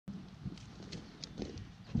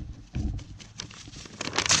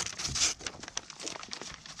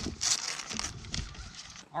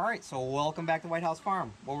Alright, so welcome back to White House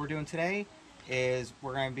Farm. What we're doing today is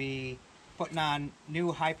we're going to be putting on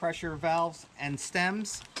new high pressure valves and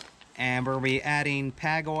stems, and we're going to be adding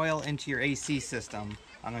PAG oil into your AC system.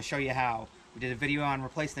 I'm going to show you how. We did a video on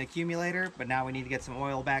replacing the accumulator, but now we need to get some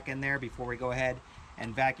oil back in there before we go ahead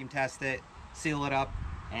and vacuum test it, seal it up,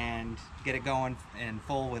 and get it going in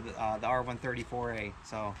full with the R134A.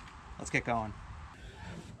 So let's get going.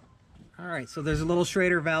 Alright, so there's a little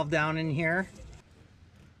Schrader valve down in here.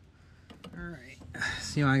 Alright,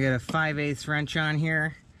 so you want to get a 5/8 wrench on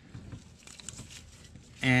here,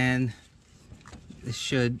 and this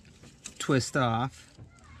should twist off.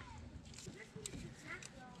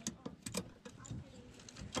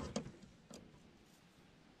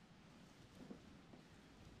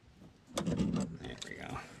 There we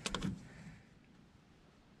go.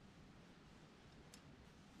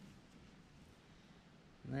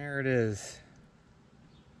 There it is.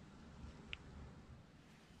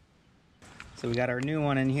 So we got our new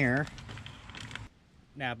one in here.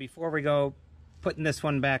 Now before we go putting this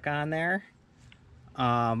one back on there,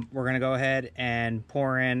 we're going to go ahead and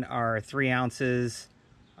pour in our 3 ounces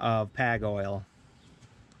of PAG oil.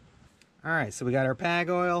 Alright, so we got our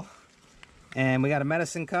PAG oil, and we got a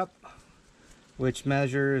medicine cup which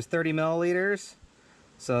measures 30 milliliters.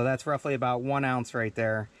 So that's roughly about 1 ounce right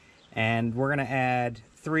there. And we're going to add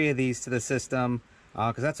 3 of these to the system.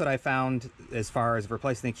 Because that's what I found as far as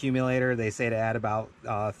replacing the accumulator. They say to add about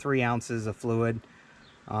 3 ounces of fluid.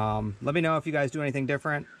 Let me know if you guys do anything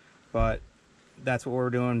different, but that's what we're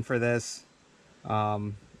doing for this.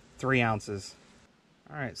 3 ounces.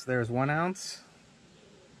 Alright, so there's 1 ounce.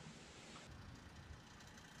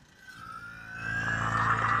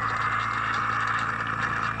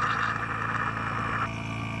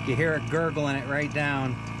 You hear it gurgling it right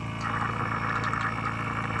down.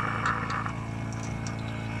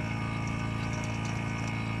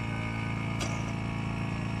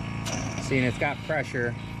 And it's got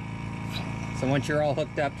pressure, so once you're all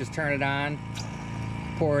hooked up, just turn it on,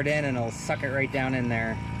 pour it in, and it'll suck it right down in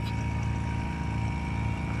there.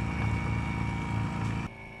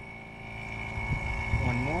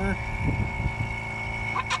 One more.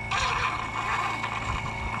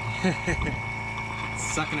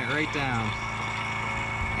 Sucking it right down.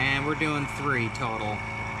 And we're doing 3 total.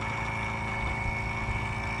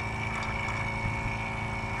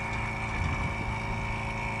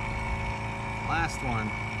 Last one.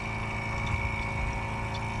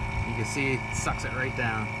 You can see it sucks it right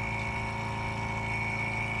down.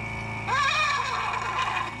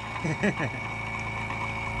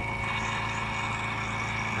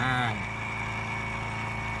 Alright.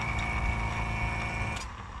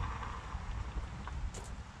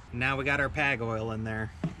 Now we got our PAG oil in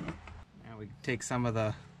there. Now we take some of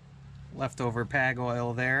the leftover PAG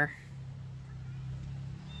oil there,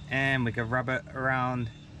 and we can rub it around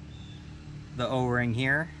the O-ring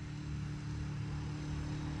here.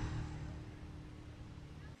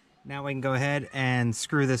 Now we can go ahead and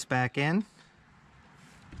screw this back in.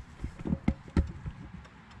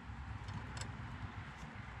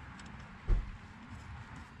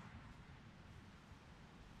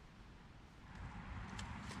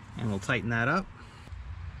 And we'll tighten that up.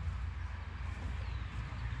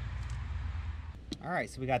 Alright,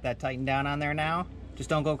 so we got that tightened down on there now. Just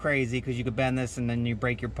don't go crazy, because you could bend this and then you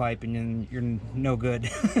break your pipe and then you're no good.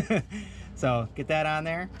 So get that on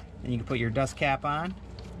there, and you can put your dust cap on.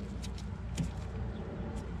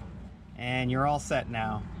 And you're all set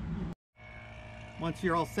now. Once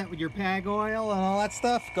you're all set with your PAG oil and all that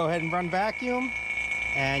stuff, go ahead and run vacuum.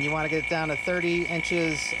 And you want to get it down to 30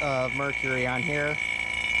 inches of mercury on here.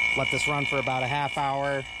 Let this run for about a half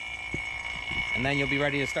hour, and then you'll be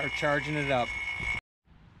ready to start charging it up.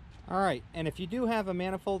 Alright, and if you do have a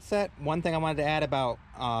manifold set, one thing I wanted to add about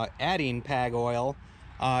adding PAG oil,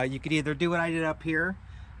 you could either do what I did up here.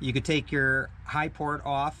 You could take your high port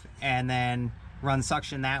off and then run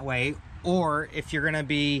suction that way, or if you're going to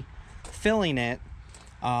be filling it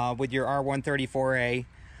with your R134A,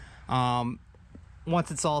 once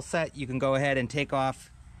it's all set, you can go ahead and take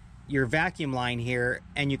off your vacuum line here,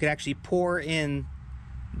 and you could actually pour in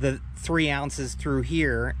the 3 ounces through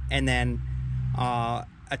here, and then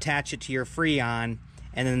attach it to your Freon,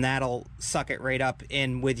 and then that'll suck it right up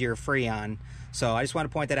in with your Freon. So I just want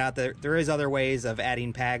to point that out, that there is other ways of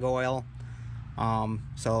adding PAG oil.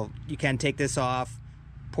 So you can take this off,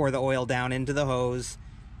 pour the oil down into the hose,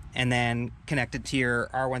 and then connect it to your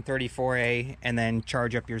R134A, and then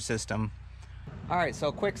charge up your system. Alright,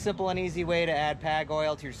 so quick, simple, and easy way to add PAG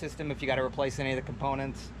oil to your system if you got to replace any of the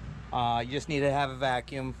components. You just need to have a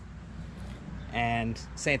vacuum. And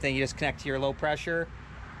same thing, you just connect to your low pressure,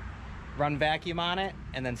 run vacuum on it,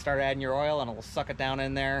 and then start adding your oil, and it'll suck it down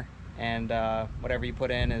in there, and whatever you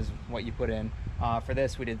put in is what you put in. For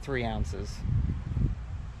this, we did 3 ounces.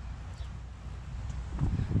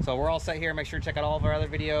 So we're all set here. Make sure to check out all of our other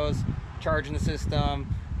videos, charging the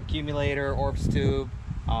system, accumulator, Orifice Tube,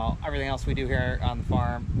 everything else we do here on the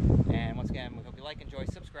farm. And once again, we hope you like, enjoy,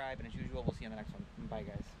 subscribe, and as usual, we'll see you on the next one. Bye,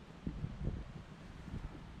 guys.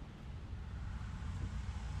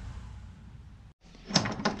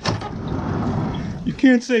 You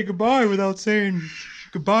can't say goodbye without saying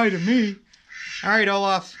goodbye to me. All right,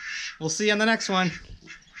 Olaf. We'll see you on the next one.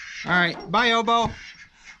 All right. Bye, Obo.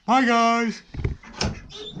 Bye, guys.